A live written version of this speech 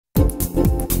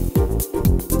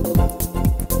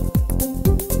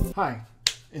Hi,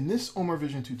 in this Omar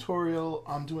Vision tutorial,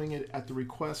 I'm doing it at the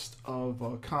request of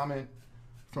a comment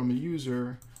from a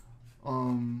user.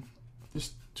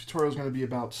 This tutorial is going to be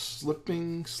about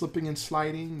slipping and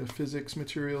sliding, the physics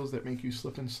materials that make you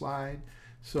slip and slide.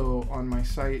 So on my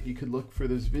site, you could look for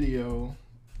this video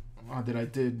that I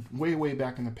did way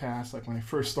back in the past, like when I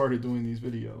first started doing these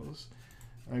videos.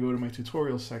 I go to my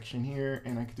tutorial section here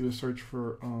and I can do a search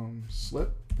for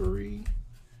slippery.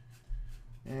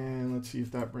 And let's see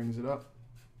if that brings it up.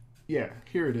 Yeah,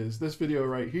 here it is. This video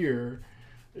right here,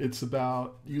 it's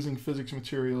about using physics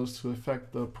materials to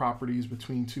affect the properties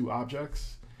between two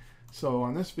objects. So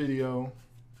on this video,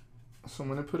 so I'm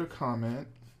going to put a comment.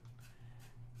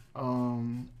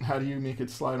 How do you make it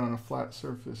slide on a flat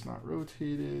surface, not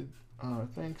rotated?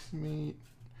 Thanks, mate.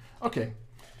 Okay,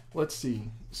 let's see.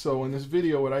 So in this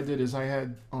video, what I did is I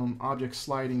had objects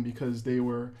sliding because they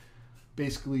were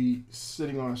basically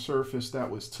sitting on a surface that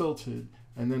was tilted,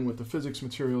 and then with the physics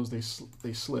materials they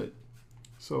slid.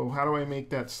 So how do I make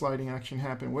that sliding action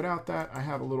happen? Without that, I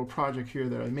have a little project here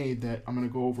that I made that I'm going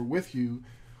to go over with you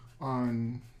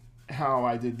on how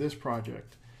I did this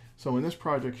project. So in this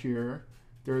project here,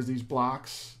 there's these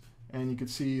blocks, and you can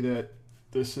see that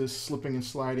this is slipping and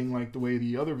sliding like the way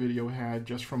the other video had,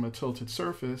 just from a tilted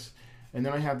surface. And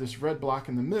then I have this red block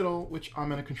in the middle, which I'm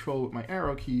going to control with my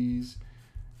arrow keys,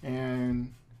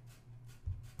 and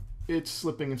it's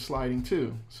slipping and sliding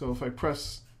too. So if I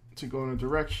press to go in a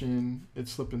direction, it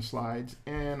slips and slides,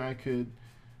 and I could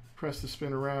press to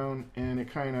spin around, and it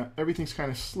everything's kind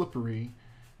of slippery.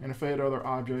 And if I had other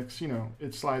objects, you know,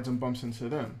 it slides and bumps into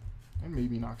them and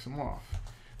maybe knocks them off.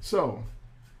 So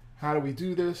how do we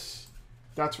do this?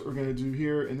 That's what we're going to do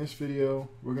here in this video.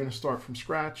 We're going to start from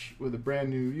scratch with a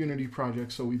brand new Unity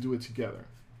project, so we do it together.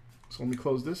 So let me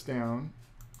close this down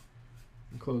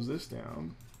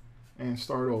and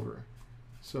start over.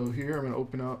 So here I'm going to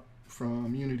open up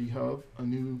from Unity Hub a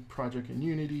new project in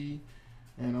Unity,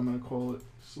 and I'm going to call it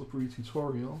Slippery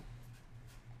Tutorial.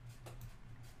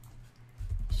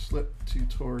 Slip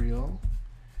Tutorial,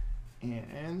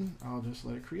 and I'll just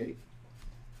let it create.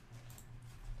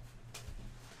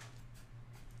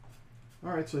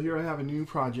 Alright, so here I have a new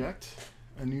project,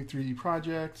 a new 3D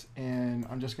project, and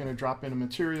I'm just going to drop in a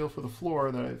material for the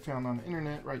floor that I found on the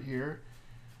internet right here.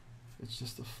 It's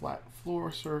just a flat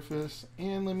floor surface,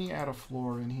 and let me add a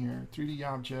floor in here. 3D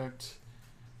object,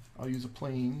 I'll use a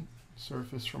plane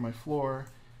surface for my floor,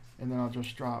 and then I'll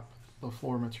just drop the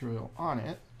floor material on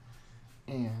it.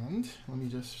 And let me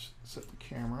just set the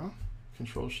camera,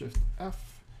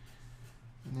 Control-Shift-F,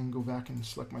 and then go back and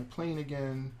select my plane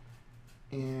again,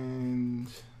 and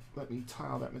let me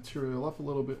tile that material up a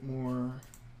little bit more,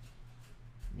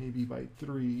 maybe by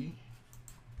 3.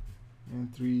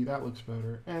 And 3, that looks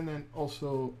better. And then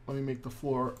also, let me make the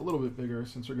floor a little bit bigger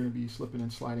since we're going to be slipping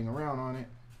and sliding around on it.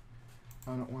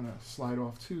 I don't want to slide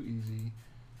off too easy.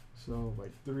 So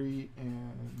like 3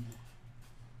 and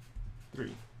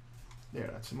 3. There,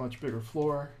 that's a much bigger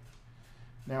floor.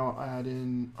 Now I'll add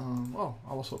in, I'll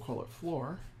also call it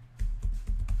floor.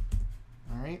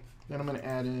 Alright, then I'm going to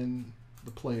add in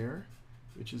the player,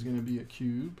 which is going to be a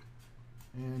cube.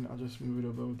 And I'll just move it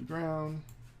above the ground.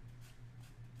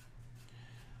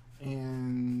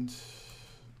 And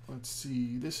let's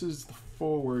see, this is the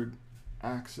forward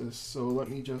axis. So let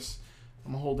me I'm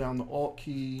gonna hold down the Alt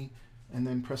key and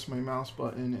then press my mouse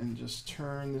button and just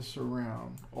turn this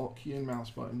around. Alt key and mouse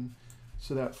button.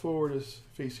 So that forward is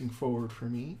facing forward for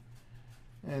me.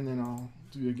 And then I'll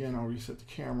reset the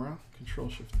camera,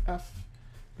 Control-Shift-F,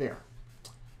 there.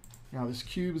 Now this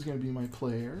cube is gonna be my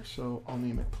player, so I'll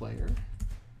name it player,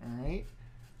 all right?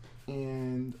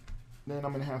 And then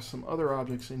I'm going to have some other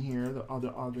objects in here, the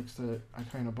other objects that I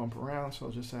kind of bump around, so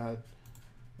I'll just add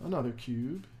another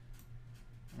cube.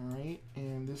 Alright,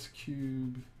 and this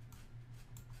cube,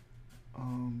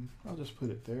 I'll just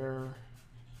put it there,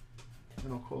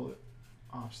 and I'll call it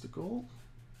obstacle.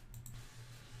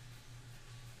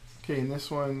 Okay, in this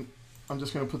one, I'm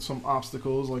just going to put some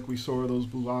obstacles like we saw those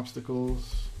blue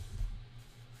obstacles.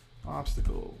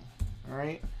 Obstacle,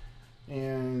 alright,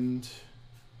 and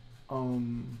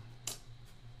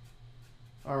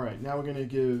alright, now we're going to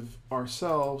give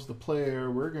ourselves, the player,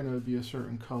 we're going to be a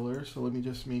certain color. So let me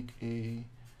just make a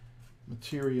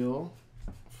material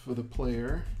for the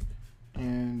player.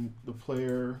 And the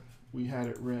player, we had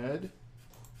it red.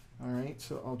 Alright,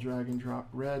 so I'll drag and drop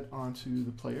red onto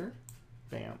the player.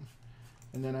 Bam.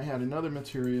 And then I had another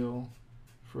material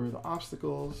for the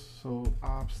obstacles. So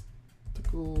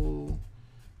obstacle,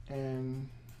 and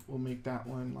we'll make that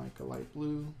one like a light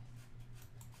blue.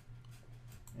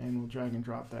 And we'll drag and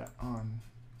drop that on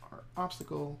our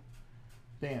obstacle.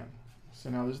 Bam. So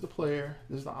now there's the player,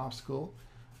 there's the obstacle.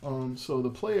 So the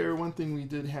player, one thing we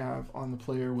did have on the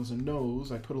player was a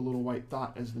nose. I put a little white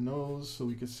dot as the nose so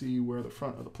we could see where the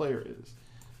front of the player is.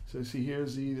 So see here,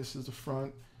 Z, this is the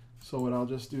front. So what I'll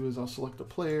just do is I'll select the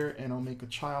player and I'll make a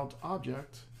child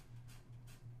object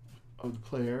of the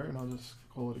player, and I'll just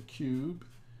call it a cube.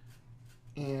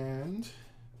 And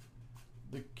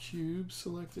the cube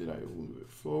selected, I will move it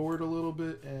forward a little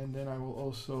bit, and then I will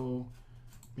also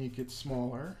make it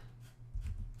smaller,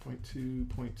 0.2,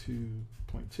 0.2,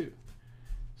 0.2.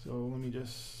 So let me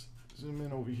just zoom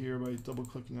in over here by double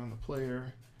clicking on the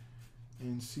player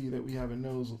and see that we have a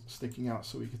nose sticking out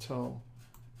so we can tell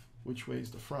which way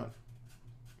is the front.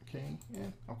 Okay,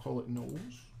 and I'll call it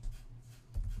nose.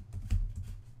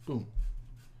 Boom.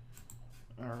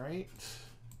 All right,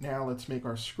 now let's make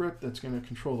our script that's going to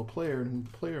control the player and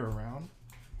move the player around.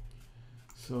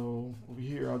 So over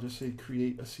here, I'll just say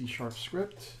create a C#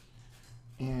 script,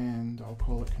 and I'll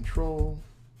call it control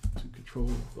to control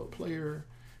the player.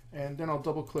 And then I'll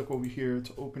double click over here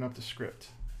to open up the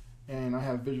script. And I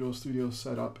have Visual Studio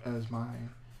set up as my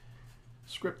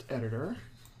script editor.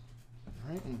 All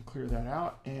right, I'm gonna clear that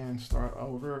out and start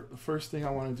over. The first thing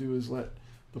I want to do is let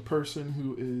the person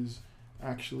who is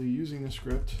actually using the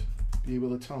script be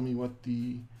able to tell me what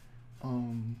the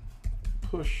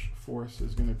push force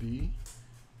is going to be.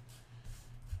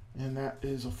 And that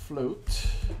is a float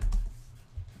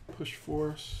push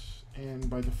force, and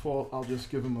by default I'll just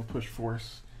give them a push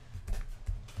force.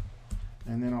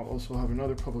 And then I'll also have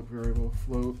another public variable,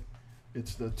 float.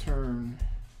 It's the turn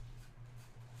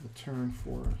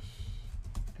force,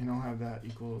 and I'll have that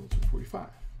equal to 45.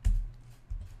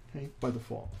 Okay, by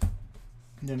default.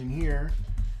 And then in here,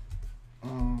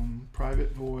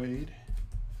 private void.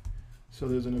 So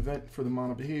there's an event for the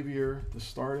model behavior, the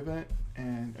start event,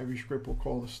 and every script will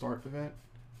call the start event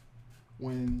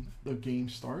when the game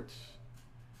starts.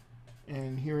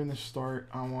 And here in the start,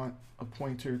 I want a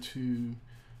pointer to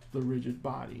the rigid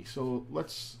body. So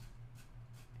let's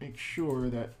make sure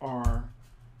that our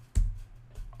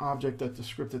object that the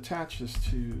script attaches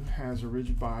to has a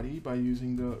rigid body by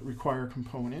using the require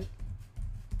component.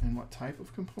 And what type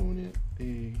of component?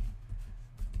 A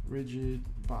rigid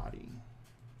body.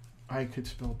 I could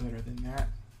spell better than that.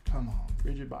 Come on,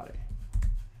 rigid body.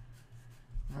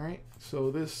 All right,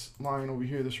 so this line over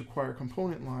here, this require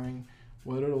component line,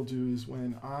 what it'll do is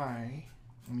when let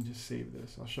me just save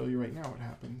this. I'll show you right now what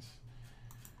happens.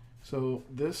 So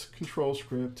this control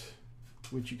script,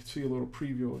 which you can see a little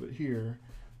preview of it here,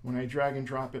 when I drag and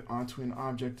drop it onto an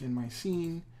object in my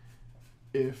scene,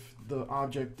 if the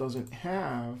object doesn't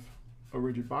have a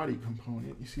rigid body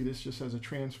component, you see this just has a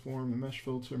transform, a mesh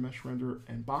filter, mesh render,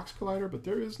 and box collider, but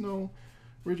there is no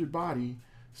rigid body,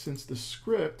 since the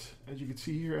script, as you can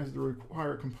see here, has the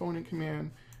require component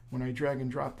command. When I drag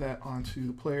and drop that onto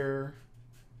the player,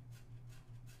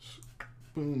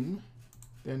 boom,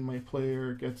 then my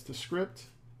player gets the script,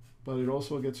 but it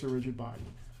also gets a rigid body.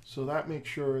 So that makes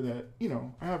sure that, you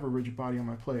know, I have a rigid body on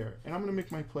my player, and I'm going to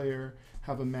make my player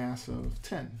have a mass of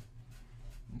 10.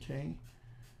 Okay.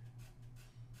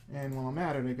 And while I'm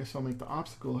at it, I guess I'll make the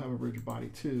obstacle have a rigid body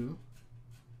too.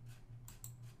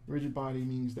 Rigid body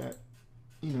means that,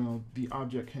 you know, the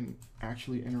object can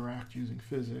actually interact using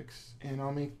physics. And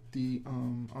I'll make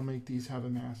these have a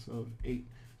mass of 8,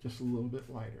 just a little bit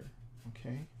lighter.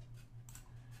 Okay.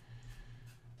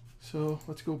 So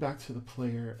let's go back to the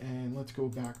player and let's go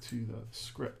back to the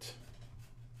script.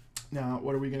 Now,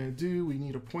 what are we going to do? We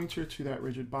need a pointer to that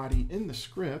rigid body in the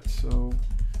script. So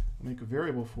I'll make a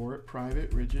variable for it,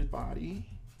 private rigid body,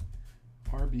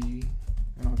 RB,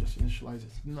 and I'll just initialize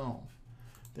it null.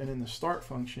 Then in the start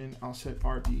function, I'll set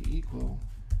RB equal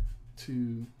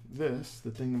to this,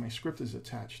 the thing that my script is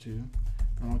attached to,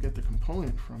 and I'll get the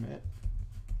component from it,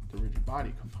 the rigid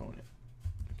body component.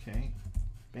 Okay,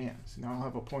 bam. So now I'll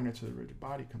have a pointer to the rigid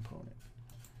body component.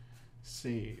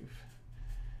 Save.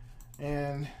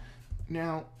 And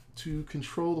now to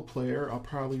control the player, I'll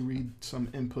probably read some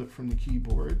input from the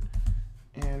keyboard,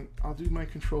 and I'll do my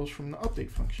controls from the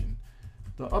update function.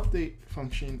 The update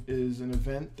function is an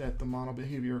event that the model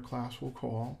behavior class will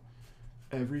call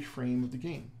every frame of the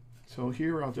game. So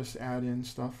here I'll just add in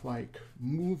stuff like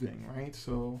moving, right?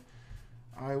 So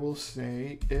I will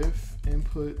say if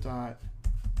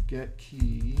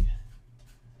input.getKey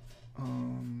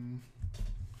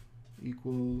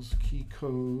equals key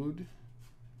code,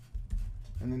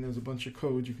 and then there's a bunch of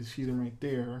codes, you can see them right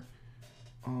there.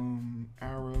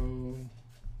 Arrow,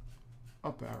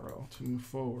 up arrow to move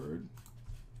forward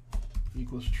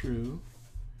equals true.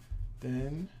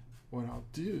 Then what I'll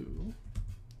do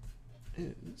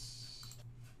is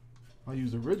I'll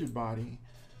use the rigid body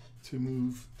to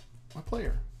move my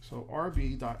player. So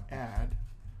rb.add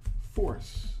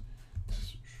force.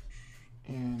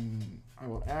 And I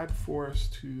will add force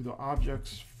to the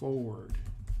object's forward.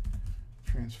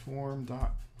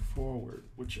 Transform.forward.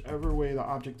 Whichever way the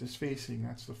object is facing,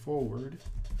 that's the forward.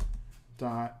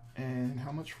 And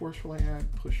how much force will I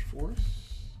add? Push force.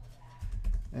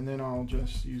 And then I'll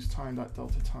just use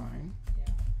time.delta time.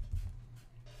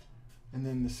 And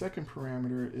then the second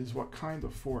parameter is what kind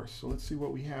of force. So let's see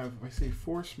what we have. If I say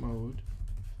force mode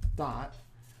dot,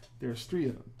 there's 3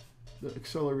 of them. The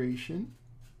acceleration,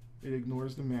 it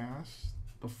ignores the mass.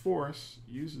 The force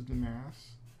uses the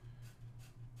mass.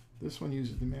 This one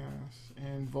uses the mass.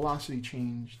 And velocity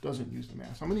change doesn't use the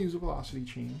mass. I'm going to use a velocity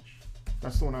change.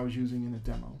 That's the one I was using in the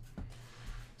demo.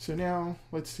 So now,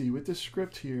 let's see, with this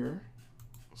script here,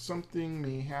 something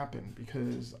may happen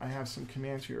because I have some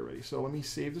commands here already. So let me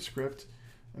save the script,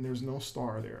 and there's no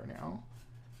star there now.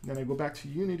 Then I go back to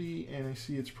Unity, and I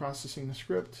see it's processing the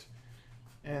script,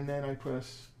 and then I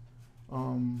press,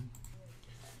 all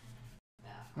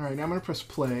right, now I'm gonna press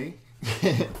play,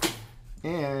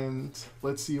 and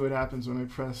let's see what happens when I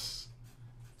press,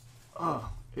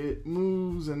 it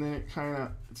moves, and then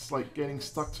it's like getting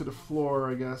stuck to the floor,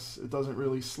 I guess. It doesn't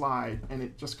really slide, and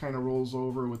it just kind of rolls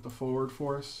over with the forward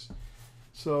force.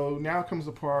 So now comes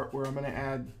the part where I'm going to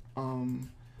add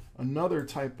another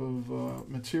type of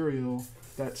material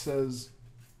that says,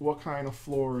 what kind of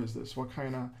floor is this? What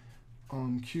kind of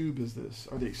cube is this?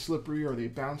 Are they slippery? Are they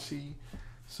bouncy?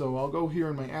 So I'll go here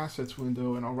in my assets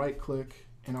window, and I'll right click,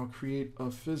 and I'll create a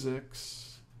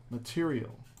physics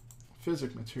material.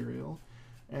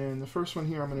 And the first one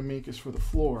here I'm going to make is for the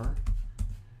floor.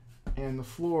 And the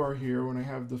floor here, when I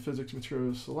have the physics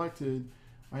material selected,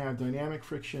 I have dynamic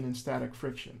friction and static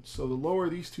friction. So the lower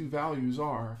these two values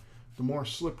are, the more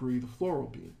slippery the floor will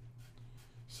be.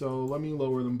 So let me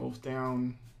lower them both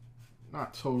down,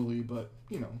 not totally, but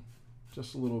you know,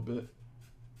 just a little bit.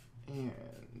 And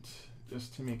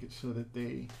just to make it so that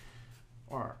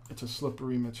it's a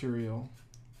slippery material.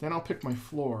 Then I'll pick my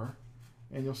floor.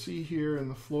 And you'll see here in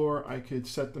the floor, I could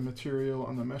set the material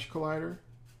on the mesh collider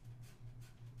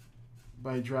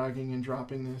by dragging and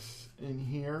dropping this in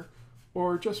here,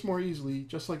 or just more easily,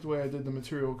 just like the way I did the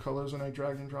material colors when I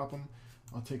dragged and drop them,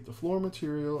 I'll take the floor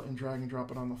material and drag and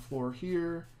drop it on the floor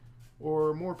here,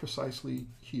 or more precisely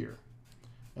here.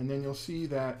 And then you'll see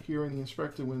that here in the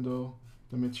inspector window,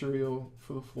 the material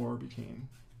for the floor became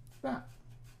that.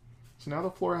 So now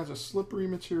the floor has a slippery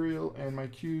material, and my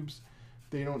cubes,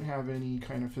 they don't have any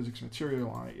kind of physics material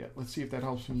on it yet. Let's see if that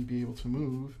helps me be able to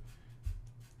move.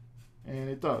 And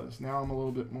it does. Now I'm a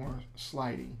little bit more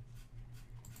slidey.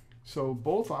 So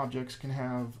both objects can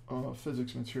have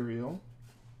physics material.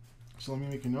 So let me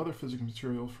make another physics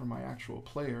material for my actual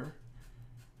player.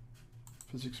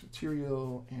 Physics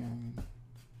material, and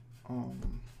I'll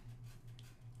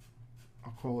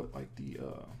call it like the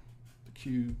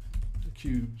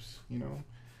cubes, you know.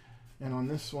 And on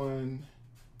this one,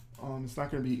 it's not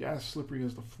going to be as slippery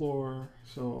as the floor,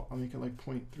 so I'll make it like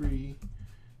 0.3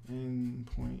 and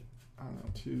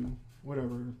 0.2,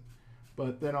 whatever.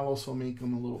 But then I'll also make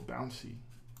them a little bouncy.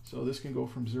 So this can go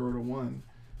from 0 to 1.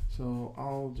 So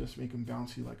I'll just make them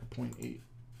bouncy like a 0.8.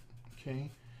 Okay,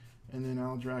 and then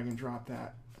I'll drag and drop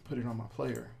that and put it on my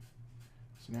player.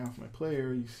 So now for my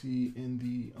player, you see in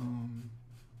the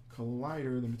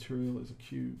collider, the material is a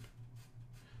cube.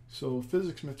 So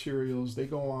physics materials, they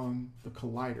go on the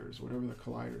colliders, whatever the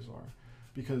colliders are,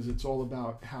 because it's all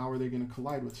about how are they going to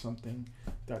collide with something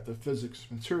that the physics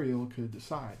material could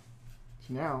decide.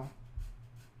 So now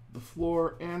the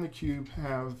floor and the cube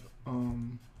have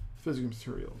physics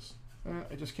materials.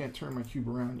 I just can't turn my cube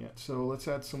around yet. So let's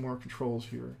add some more controls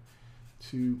here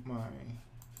to my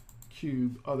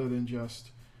cube other than just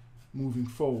moving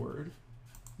forward.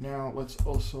 Now let's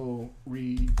also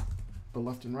read the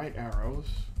left and right arrows.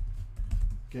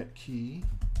 Get key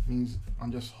means I'm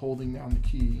just holding down the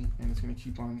key, and it's going to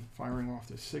keep on firing off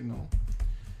this signal.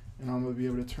 And I'm going to be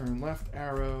able to turn left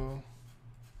arrow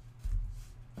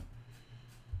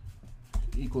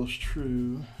equals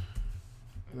true,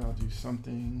 and I'll do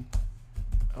something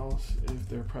else if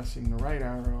they're pressing the right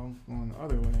arrow going the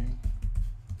other way.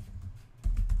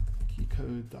 Key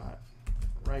code dot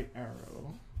right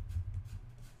arrow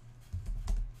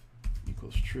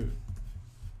equals true.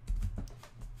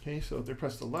 Okay, so if they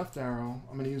press the left arrow,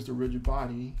 I'm going to use the rigid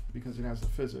body because it has the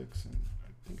physics, and I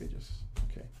think I just,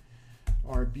 okay,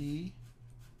 RB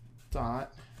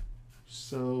dot,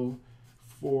 so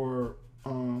for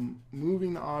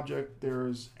moving the object,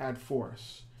 there's add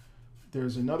force.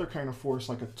 There's another kind of force,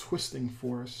 like a twisting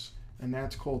force, and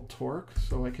that's called torque.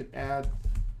 So I could add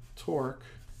torque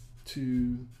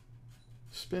to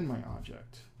spin my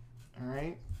object. All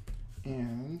right,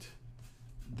 and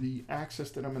the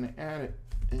axis that I'm going to add it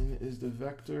in is the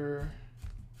vector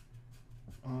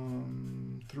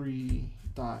 3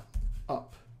 dot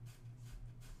up.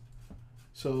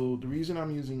 So the reason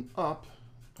I'm using up,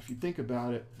 if you think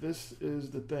about it, this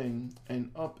is the thing,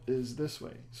 and up is this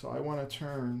way. So I want to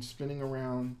turn spinning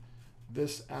around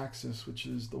this axis, which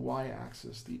is the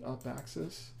y-axis, the up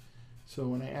axis. So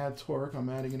when I add torque, I'm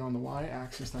adding it on the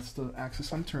y-axis. That's the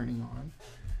axis I'm turning on.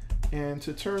 And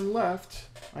to turn left,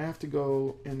 I have to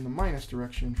go in the minus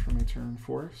direction for my turn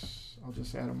force. I'll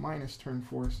just add a minus turn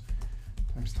force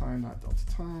times time dot delta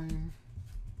time.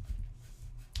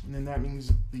 And then that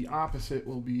means the opposite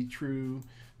will be true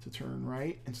to turn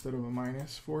right. Instead of a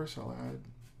minus force, I'll add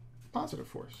positive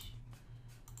force.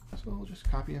 So I'll just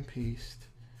copy and paste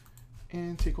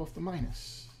and take off the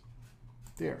minus.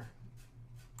 There.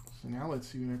 So now let's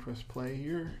see when I press play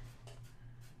here.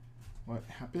 What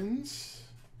happens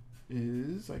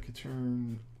is I could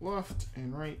turn left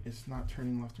and right. It's not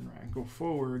turning left and right. I can go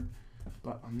forward,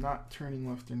 but I'm not turning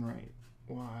left and right.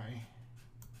 Why?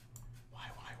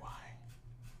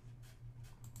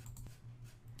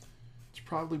 It's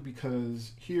probably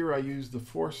because here I use the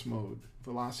force mode,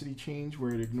 velocity change,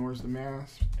 where it ignores the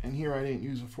mass, and here I didn't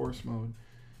use a force mode.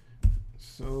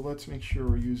 So let's make sure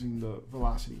we're using the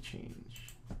velocity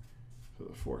change for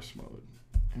the force mode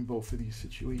in both of these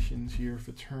situations here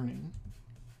for turning.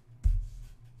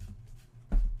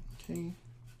 Okay,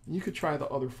 you could try the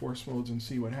other force modes and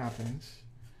see what happens.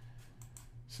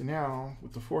 So now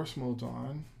with the force modes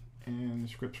on and the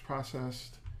script's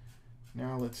processed,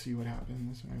 now let's see what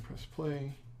happens when I press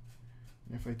play.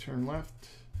 And if I turn left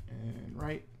and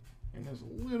right, and there's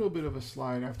a little bit of a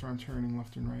slide after I'm turning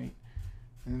left and right,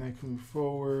 and then I can move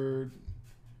forward,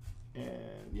 and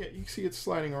yeah, you can see it's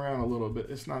sliding around a little bit.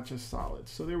 It's not just solid.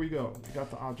 So there we go. We got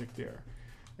the object there.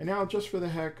 And now just for the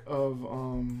heck of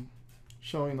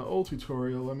showing the old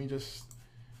tutorial, let me just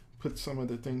put some of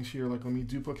the things here. Like let me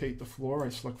duplicate the floor. I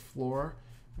select floor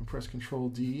and press Control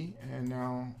D, and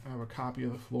now I have a copy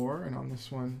of the floor. And on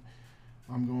this one,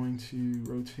 I'm going to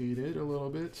rotate it a little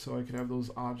bit so I could have those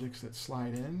objects that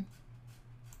slide in.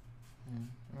 And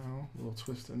a little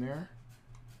twist in there.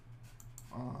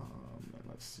 And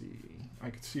let's see. I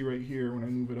could see right here when I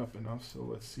move it up enough. So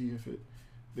let's see if it.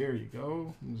 There you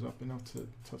go. Moves up enough to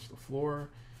touch the floor.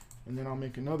 And then I'll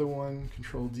make another one,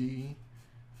 Control D,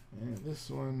 and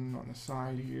this one on the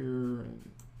side here,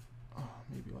 and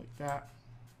maybe like that.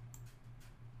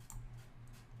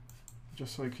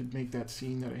 Just so I could make that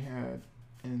scene that I had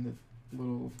in the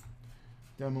little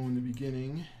demo in the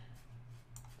beginning.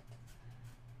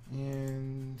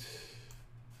 And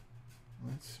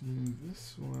let's move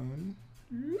this one.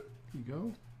 There you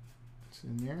go. It's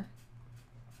in there.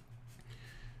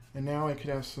 And now I could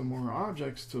have some more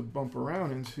objects to bump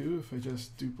around into if I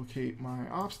just duplicate my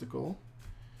obstacle.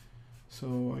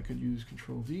 So I could use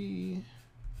Control D,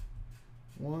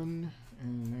 1,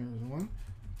 and there's 1,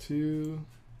 2,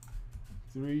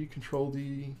 3, Control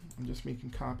D. I'm just making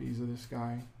copies of this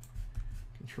guy.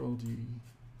 Control D.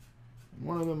 And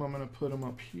one of them I'm going to put him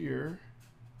up here.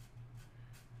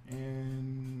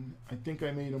 And I think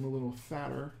I made him a little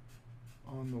fatter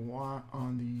on the Y,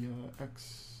 on the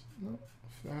X. No.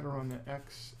 Fatter on the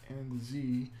X and the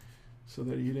Z so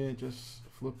that he didn't just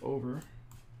flip over.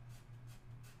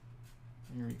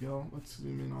 There we go. Let's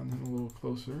zoom in on him a little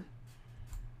closer.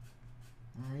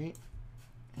 Alright.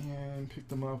 And pick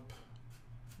them up.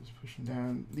 Just push them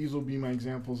down. These will be my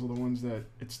examples of the ones that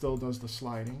it still does the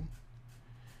sliding.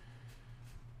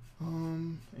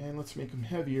 And let's make them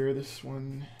heavier. This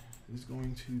one is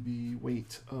going to be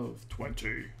weight of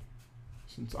 20.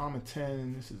 Since I'm a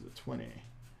 10, this is a 20.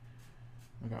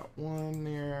 I got 1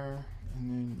 there,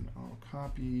 and then I'll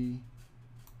copy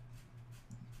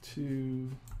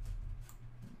 2,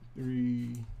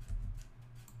 3,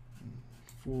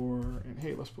 4, and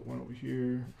hey, let's put 1 over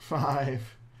here,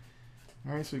 5.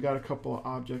 All right, so we got a couple of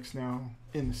objects now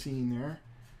in the scene there,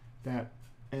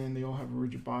 and they all have a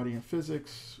rigid body and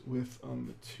physics with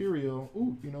material.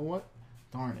 Ooh, you know what?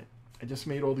 Darn it. I just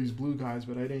made all these blue guys,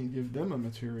 but I didn't give them a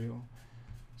material.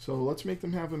 So let's make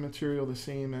them have a material the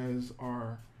same as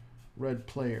our red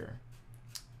player.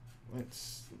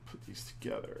 Let's put these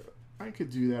together. I could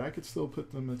do that. I could still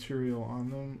put the material on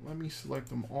them. Let me select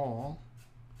them all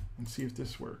and see if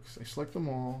this works. I select them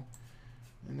all,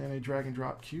 and then I drag and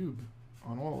drop cube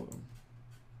on all of them.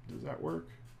 Does that work?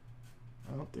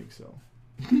 I don't think so.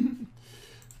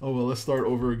 Oh well, let's start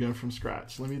over again from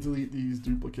scratch. Let me delete these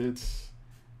duplicates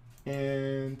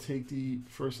and take the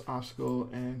first obstacle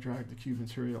and drag the cube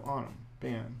material on them.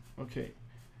 Bam. Okay.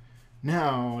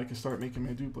 Now I can start making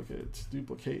my duplicates.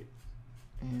 Duplicate,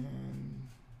 and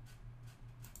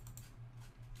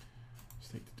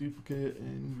just take the duplicate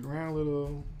and move it around a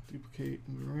little. Duplicate,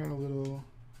 move it around a little.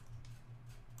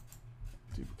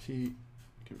 Duplicate,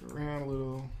 give it around a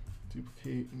little.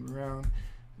 Duplicate, move it around.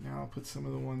 Now I'll put some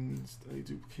of the ones that I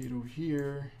duplicate over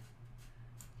here.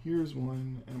 Here's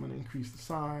one, and I'm going to increase the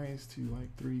size to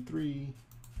like 3,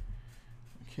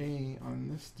 okay, on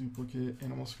this duplicate,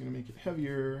 and I'm also going to make it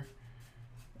heavier.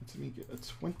 Let's make it a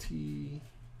 20.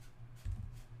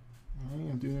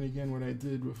 Alright, I'm doing again what I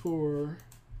did before,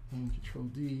 and Control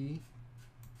D.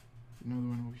 Another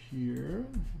one over here,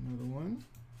 another one.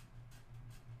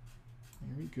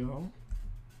 There we go.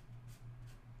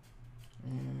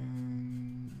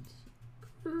 And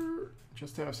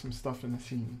just to have some stuff in the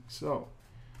scene. So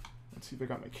let's see if I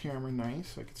got my camera nice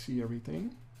so I can see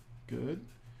everything. Good.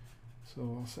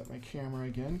 So I'll set my camera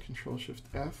again, Control Shift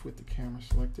F with the camera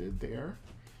selected there.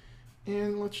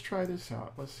 And let's try this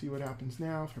out. Let's see what happens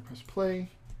now if I press play.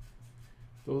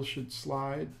 Those should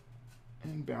slide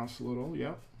and bounce a little,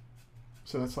 yep.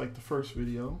 So that's like the first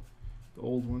video, the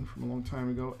old one from a long time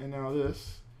ago. And now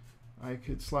this, I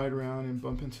could slide around and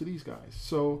bump into these guys.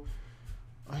 So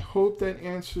I hope that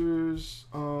answers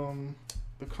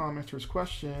the commenter's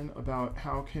question about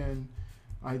how can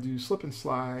I do slip and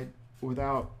slide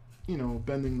without, you know,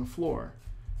 bending the floor.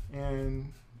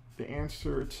 And the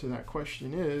answer to that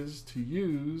question is to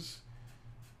use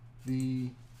the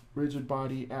rigid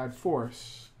body add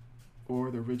force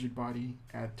or the rigid body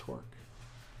add torque.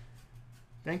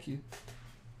 Thank you.